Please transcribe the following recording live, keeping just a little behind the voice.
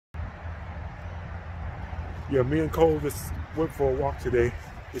Yeah, me and Cole just went for a walk today.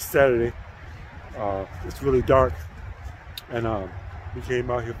 It's Saturday. It's really dark, and we came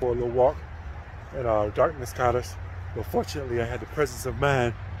out here for a little walk, and darkness caught us. But fortunately, I had the presence of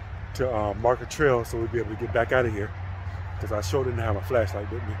mind to mark a trail so we'd be able to get back out of here, because I sure didn't have a flashlight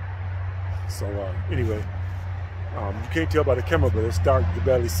with me. So anyway, you can't tell by the camera, but it's dark. You can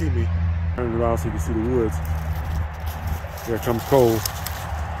barely see me. Turning around so you can see the woods. Here comes Cole.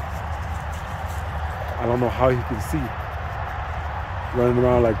 I don't know how he can see running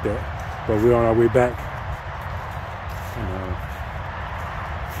around like that, but we're on our way back. And,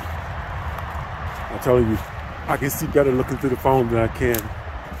 I'm telling you, I can see better looking through the phone than I can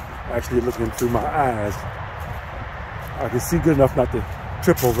actually looking through my eyes. I can see good enough not to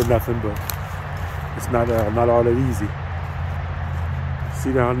trip over nothing, but it's not all that easy.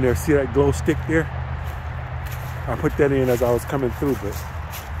 See down there, see that glow stick there? I put that in as I was coming through, but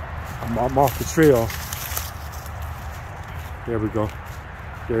I'm off the trail. There we go.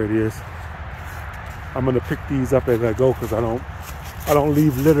 There it is. I'm gonna pick these up as I go because I don't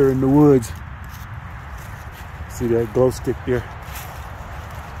leave litter in the woods. See that glow stick there?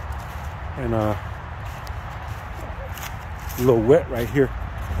 And a little wet right here.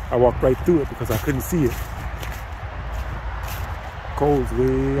 I walked right through it because I couldn't see it. Cole's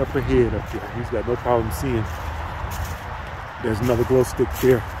way up ahead up there. He's got no problem seeing. There's another glow stick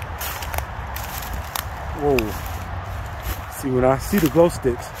there. Whoa. See, when I see the glow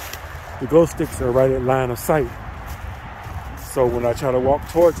sticks are right at line of sight. So when I try to walk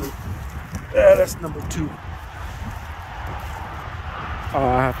towards it, that's number 2.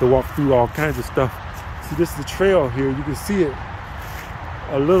 I have to walk through all kinds of stuff. See, this is the trail here. You can see it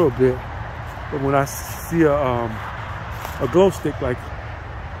a little bit, but when I see a glow stick, like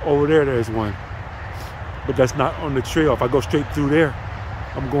over there's one, but that's not on the trail. If I go straight through there,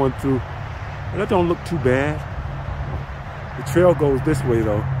 I'm going through, and that don't look too bad. The trail goes this way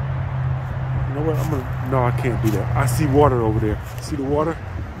though. You know what? No, I can't do that. I see water over there. See the water?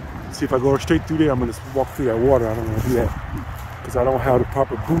 See, if I go straight through there, I'm gonna walk through that water. I don't want to do that because I don't have the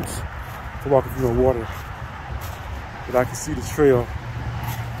proper boots for walking through the water. But I can see the trail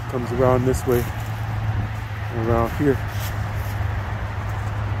comes around this way and around here.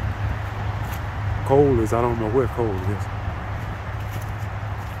 Cole is, I don't know where Cole is.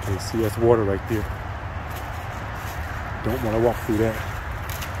 Okay, see, that's water right there. Don't want to walk through that.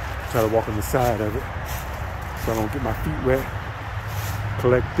 Try to walk on the side of it so I don't get my feet wet.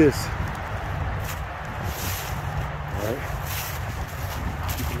 Collect this. Alright.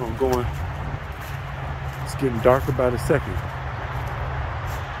 Keep on going. It's getting darker by the second.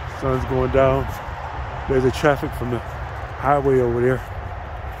 Sun's going down. There's the traffic from the highway over there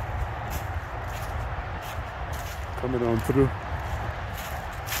coming on through.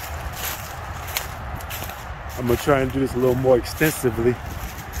 I'm gonna try and do this a little more extensively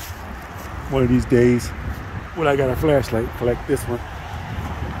one of these days when I got a flashlight. Collect this one.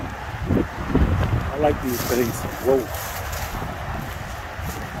 I like these things. Whoa.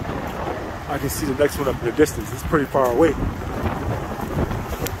 I can see the next one up in the distance. It's pretty far away.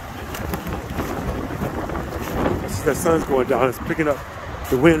 That sun's going down. It's picking up.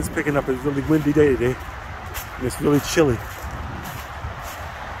 The wind's picking up. It's a really windy day today, and it's really chilly.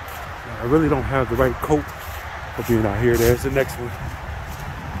 I really don't have the right coat for being out here. There's the next one.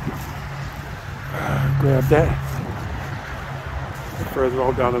 Grab that. Further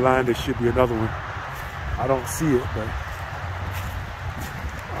on down the line, there should be another one. I don't see it, but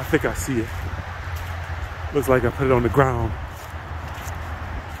I think I see it. Looks like I put it on the ground.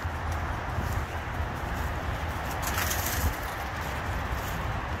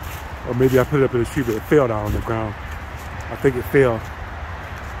 Or maybe I put it up in the tree, but it fell down on the ground. I think it fell.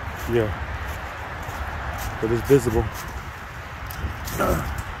 Yeah. But it's visible.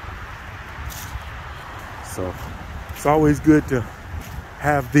 So it's always good to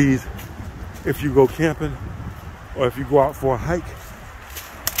have these if you go camping or if you go out for a hike.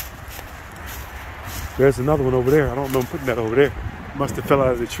 There's another one over there. I don't know, I'm putting that over there. Must have fell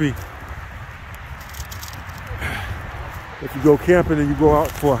out of the tree. If you go camping and you go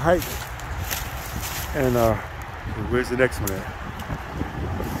out for a hike, and where's the next one at?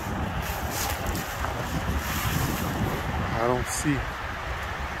 I don't see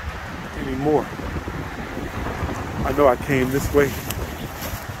any more. I know I came this way.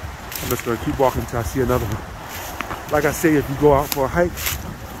 I'm just gonna keep walking until I see another one. Like I say, if you go out for a hike,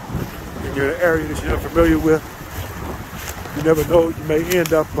 and you're in an area that you're not familiar with, you never know, you may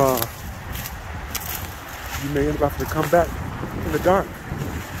end up having to come back in the dark.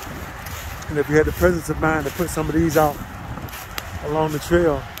 And if you had the presence of mind to put some of these out along the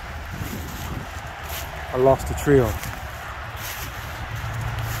trail, I lost the trail.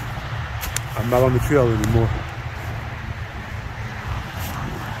 I'm not on the trail anymore.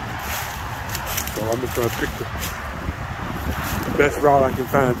 So I'm just gonna pick the best route I can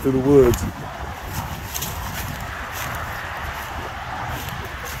find through the woods.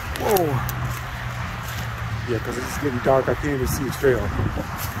 Whoa. Yeah, because it's getting dark, I can't even see a trail.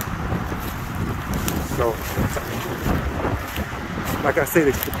 So, like I say,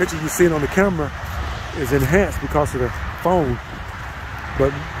 the picture you're seeing on the camera is enhanced because of the phone.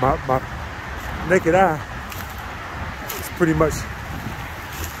 But my naked eye is pretty much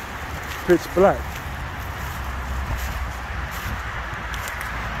pitch black.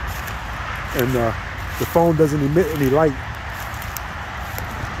 And the phone doesn't emit any light.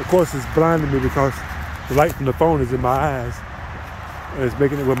 Of course, it's blinding me because the light from the phone is in my eyes, and it's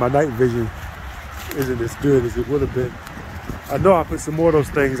making it where my night vision isn't as good as it would have been. I know I put some more of those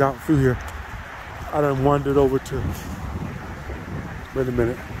things out through here. I done wandered over to, wait a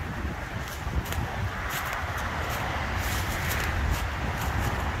minute.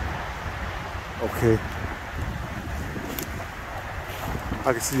 Okay.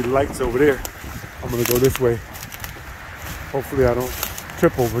 I can see the lights over there. I'm gonna go this way. Hopefully I don't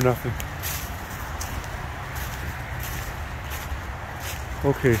trip over nothing.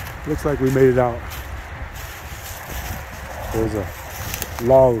 Okay, looks like we made it out. There's a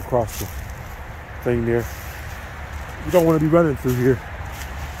log across the thing there. You don't want to be running through here.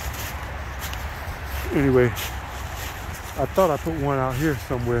 Anyway, I thought I put one out here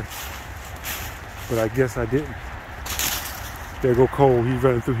somewhere, but I guess I didn't. There go Cole, he's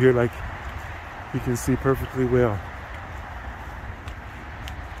running through here like you can see perfectly well.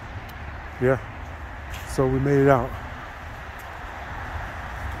 Yeah, so we made it out.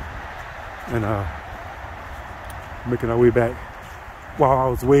 And making our way back. Wow, I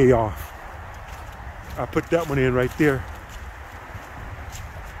was way off. I put that one in right there.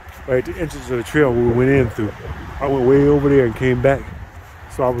 Right at the entrance of the trail we went in through. I went way over there and came back.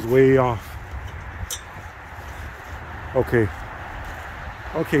 So I was way off. Okay.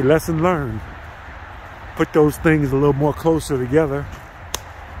 Okay, lesson learned. Put those things a little more closer together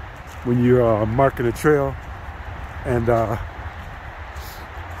when you're marking a trail, and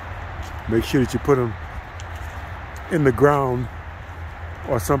make sure that you put them in the ground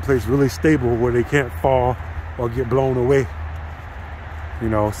or someplace really stable where they can't fall or get blown away. You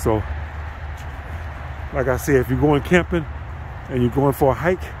know, so like I said, if you're going camping and you're going for a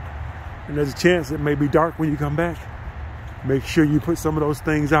hike and there's a chance it may be dark when you come back, make sure you put some of those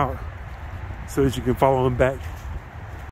things out so that you can follow them back